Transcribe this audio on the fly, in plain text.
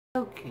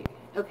Okay,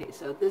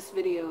 so this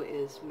video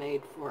is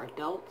made for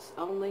adults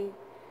only.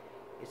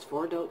 It's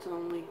for adults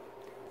only.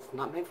 It's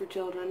not made for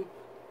children.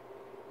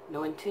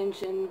 No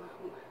intention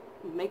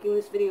making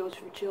this video is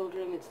for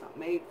children. It's not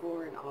made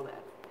for and all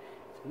that.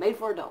 It's made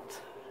for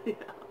adults. Yeah.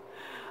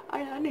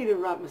 I need to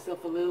write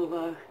myself a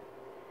little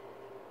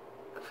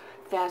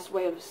fast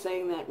way of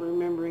saying that,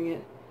 remembering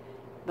it.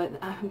 But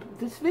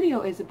this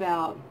video is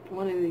about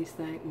one of these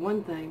things.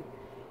 One thing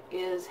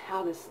is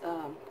how this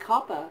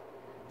COPPA,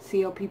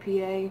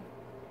 COPPA,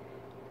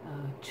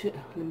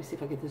 let me see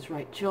if I get this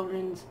right,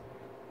 Children's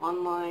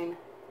Online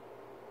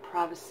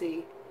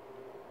Privacy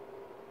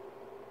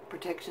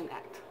Protection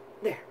Act.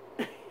 There.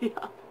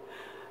 Yeah.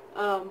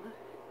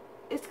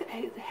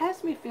 It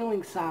has me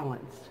feeling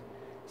silenced.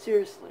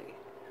 Seriously.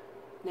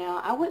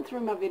 Now, I went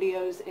through my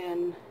videos,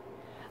 and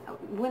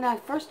when I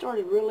first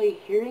started really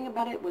hearing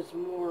about it was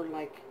more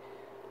like,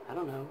 I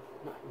don't know,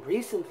 not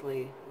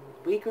recently,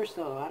 a week or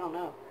so, I don't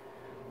know.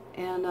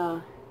 And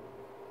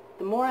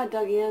the more I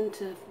dug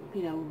into,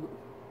 you know,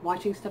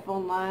 watching stuff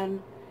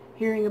online,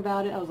 hearing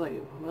about it, I was like,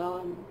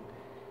 well,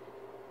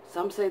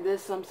 some say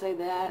this, some say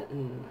that,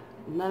 and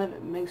none of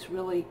it makes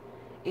really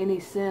any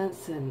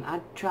sense. And I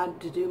tried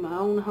to do my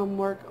own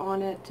homework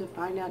on it to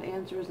find out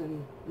answers,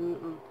 and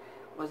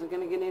wasn't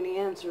going to get any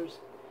answers.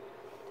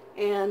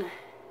 And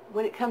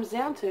when it comes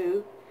down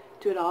to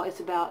it all, it's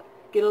about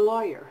get a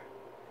lawyer.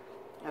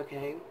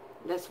 Okay,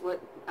 that's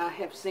what I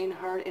have seen,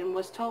 heard, and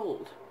was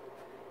told.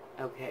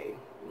 Okay,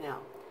 now,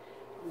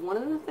 one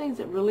of the things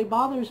that really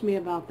bothers me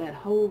about that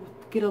whole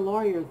get a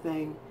lawyer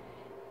thing,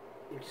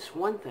 just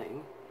one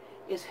thing,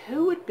 is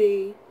who would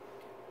be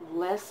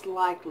less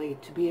likely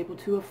to be able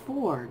to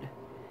afford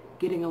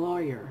getting a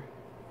lawyer,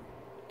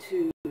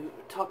 to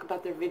talk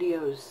about their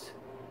videos,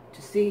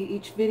 to see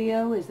each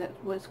video. Is that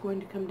what it's going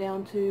to come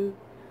down to?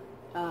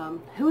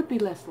 Who would be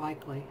less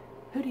likely?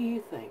 Who do you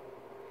think?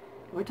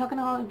 We're talking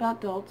all about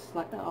adults,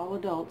 like all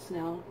adults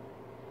now.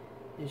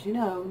 As you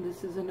know,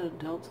 this is an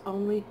adults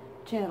only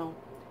channel.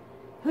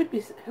 Who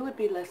would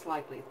be less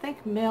likely?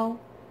 Think male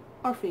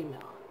or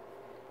female.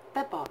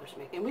 That bothers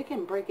me. And we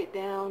can break it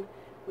down.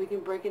 We can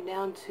break it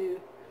down to,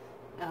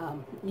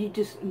 you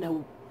just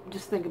know,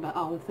 just think about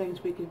all the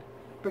things we can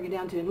break it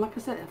down to. And like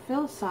I said, I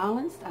feel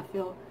silenced. I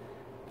feel,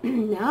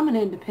 now I'm an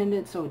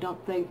independent, so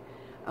don't think,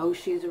 oh,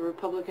 she's a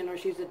Republican or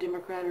she's a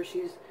Democrat or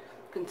she's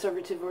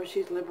conservative or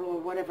she's liberal or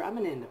whatever. I'm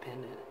an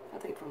independent. I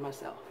think for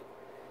myself.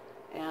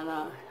 And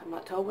I'm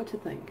not told what to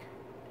think.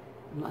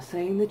 I'm not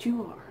saying that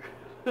you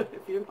are,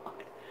 if you're not.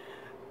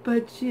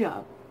 But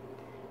yeah,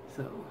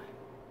 so.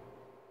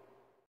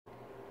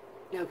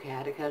 Okay, I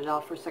had to cut it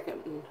off for a second.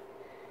 And,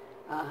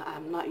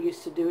 I'm not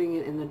used to doing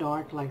it in the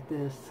dark like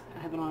this. I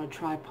have it on a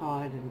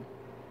tripod and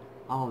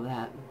all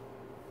that.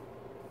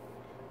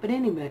 But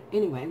anyway,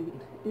 you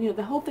know,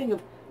 the whole thing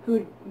of who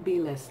would be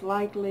less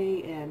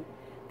likely, and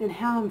then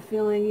how I'm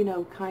feeling, you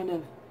know, kind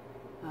of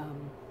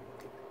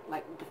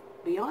like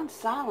beyond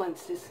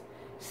silence is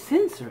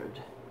censored.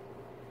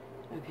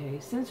 Okay,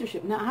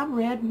 censorship. Now, I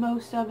read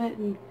most of it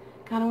and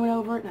kind of went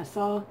over it, and I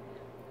saw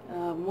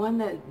on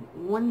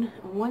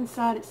one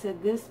side it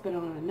said this, but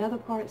on another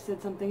part it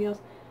said something else.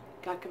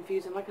 Got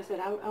confused, and like I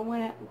said,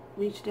 I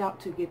reached out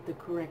to get the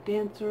correct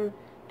answer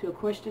to a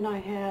question I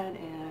had,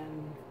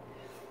 and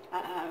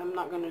I'm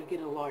not going to get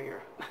a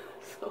lawyer.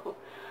 So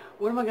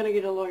what am I going to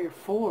get a lawyer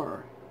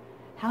for?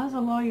 How's a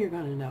lawyer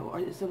going to know? Or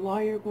is a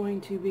lawyer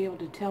going to be able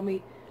to tell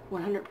me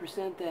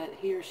 100% that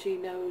he or she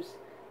knows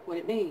what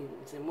it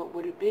means, and what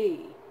would it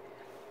be?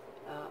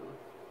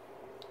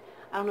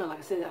 I don't know. Like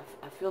I said,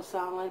 I feel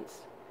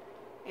silenced,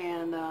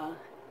 and I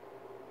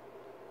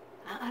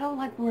don't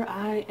like where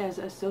I, as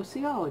a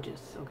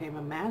sociologist, okay,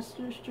 my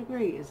master's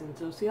degree is in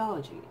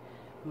sociology.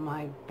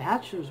 My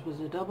bachelor's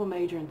was a double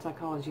major in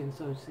psychology and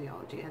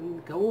sociology,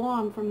 and go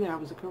on from there. I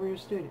was a career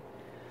student.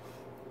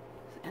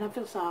 And I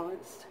feel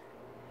silenced.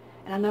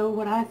 And I know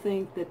what I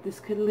think that this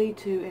could lead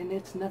to, and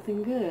it's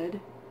nothing good.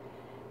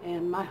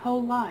 And my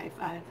whole life,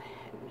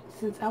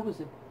 since I was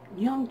a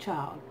young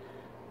child,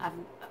 I've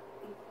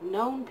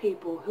known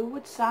people who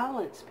would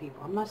silence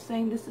people. I'm not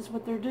saying this is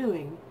what they're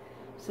doing.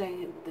 I'm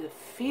saying the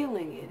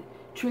feeling, it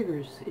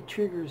triggers,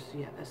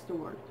 yeah, that's the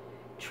word.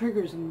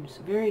 Triggers some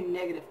very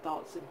negative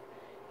thoughts, and,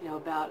 you know,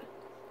 about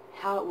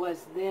how it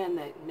was then,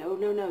 that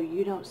no,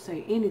 you don't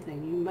say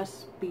anything. You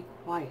must be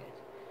quiet.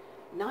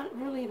 Not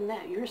really even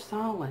that. You're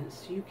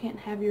silenced. You can't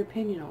have your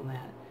opinion on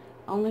that.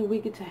 Only we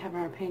get to have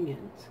our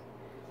opinions.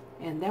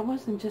 And that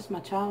wasn't just my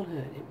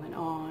childhood. It went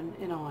on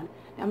and on.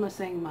 I'm not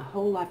saying my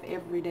whole life,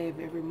 every day, of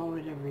every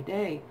moment, every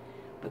day,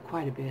 but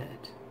quite a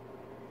bit.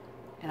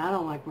 And I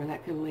don't like where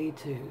that could lead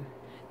to.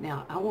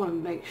 Now, I want to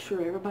make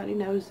sure everybody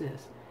knows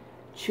this.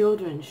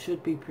 Children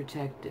should be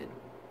protected.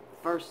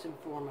 First and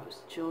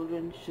foremost,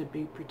 children should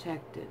be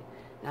protected.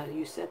 Now,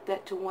 you set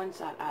that to one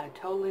side. I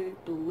totally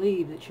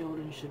believe that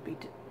children should be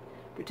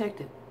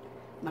protected.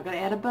 I'm not going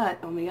to add a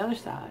but on the other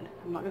side.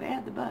 I'm not going to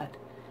add the but.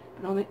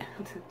 But on the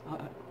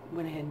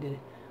went ahead and did it.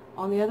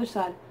 On the other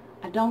side,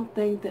 I don't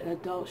think that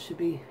adults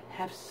should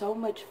have so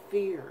much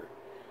fear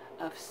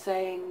of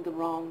saying the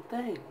wrong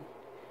thing.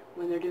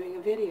 when they're doing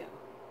a video,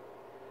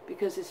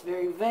 because it's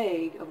very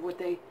vague of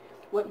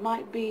what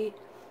might be,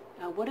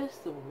 what is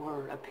the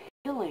word,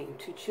 appealing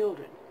to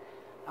children.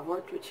 I've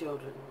worked with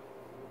children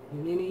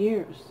many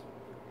years,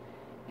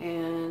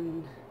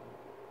 and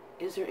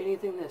is there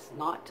anything that's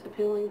not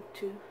appealing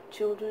to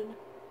children?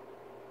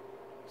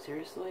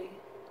 Seriously?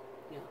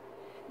 Yeah.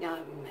 Now,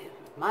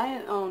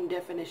 my own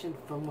definition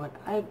from what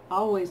I've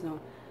always known,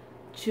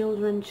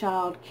 children,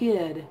 child,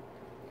 kid,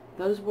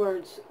 those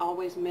words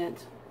always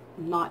meant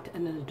not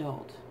an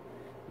adult,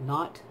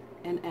 not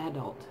an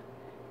adult.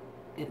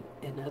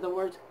 In other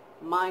words,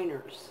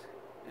 minors,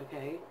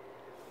 okay?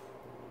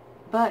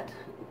 But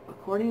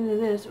according to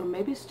this, or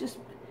maybe it's just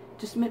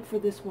meant for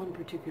this one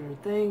particular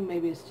thing,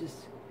 maybe it's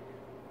just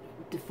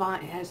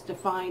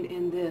defined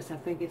in this, I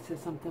think it says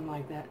something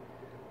like that,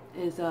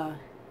 is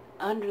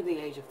under the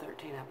age of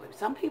 13, I believe.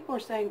 Some people are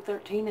saying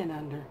 13 and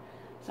under.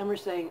 Some are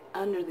saying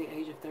under the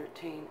age of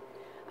 13.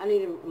 I need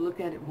to look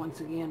at it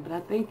once again, but I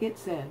think it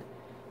said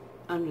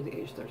under the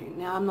age of 13.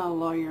 Now, I'm not a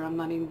lawyer. I'm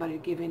not anybody to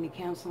give any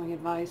counseling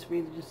advice.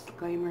 Read the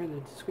disclaimer in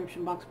the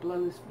description box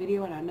below this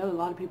video, and I know a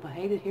lot of people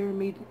hated hearing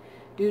me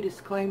do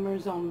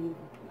disclaimers on,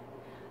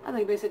 I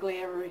think, basically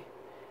every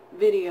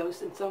video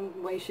in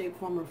some way, shape,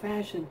 form, or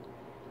fashion.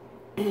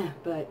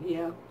 But,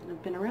 yeah,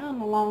 I've been around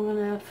long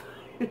enough,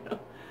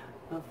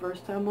 My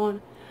first time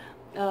on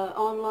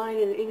online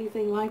and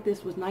anything like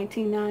this was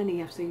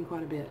 1990. I've seen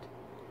quite a bit.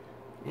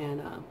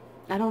 And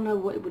I don't know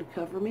what would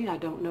cover me. I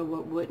don't know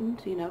what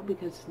wouldn't,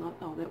 because it's not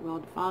all that well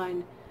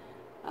defined.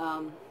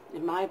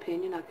 In my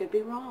opinion, I could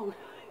be wrong.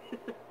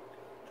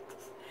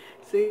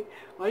 See,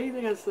 why do you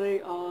think I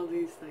say all of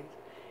these things?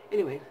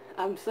 Anyway,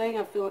 I'm saying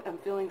I'm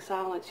feeling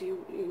silence.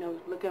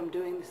 Look, I'm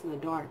doing this in the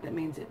dark. That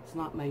means it's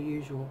not my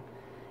usual.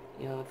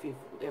 If you've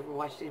ever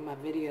watched any of my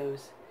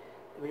videos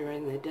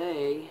during the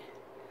day.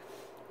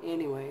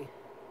 Anyway,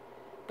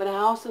 but I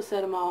also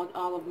set them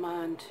all of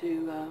mine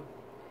to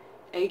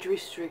age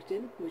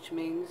restricted, which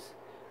means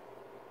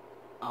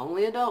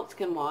only adults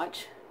can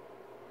watch.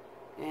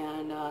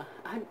 And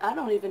I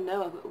don't even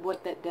know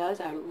what that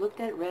does. I looked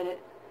at it, read it.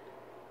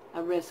 I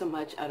read so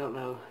much, I don't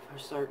know for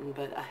certain,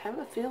 but I have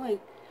a feeling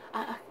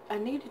I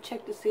need to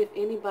check to see if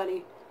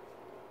anybody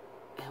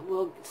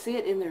will see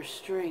it in their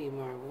stream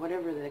or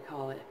whatever they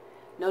call it,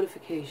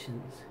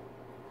 notifications.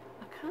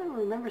 I kind of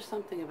remember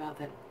something about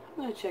that.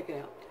 I'm going to check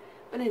it out.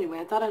 But anyway,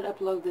 I thought I'd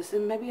upload this,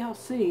 and maybe I'll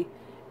see.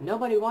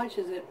 Nobody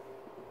watches it,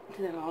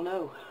 then I'll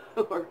know.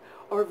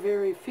 or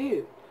very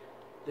few,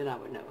 then I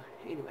would know.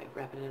 Anyway,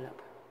 wrapping it up.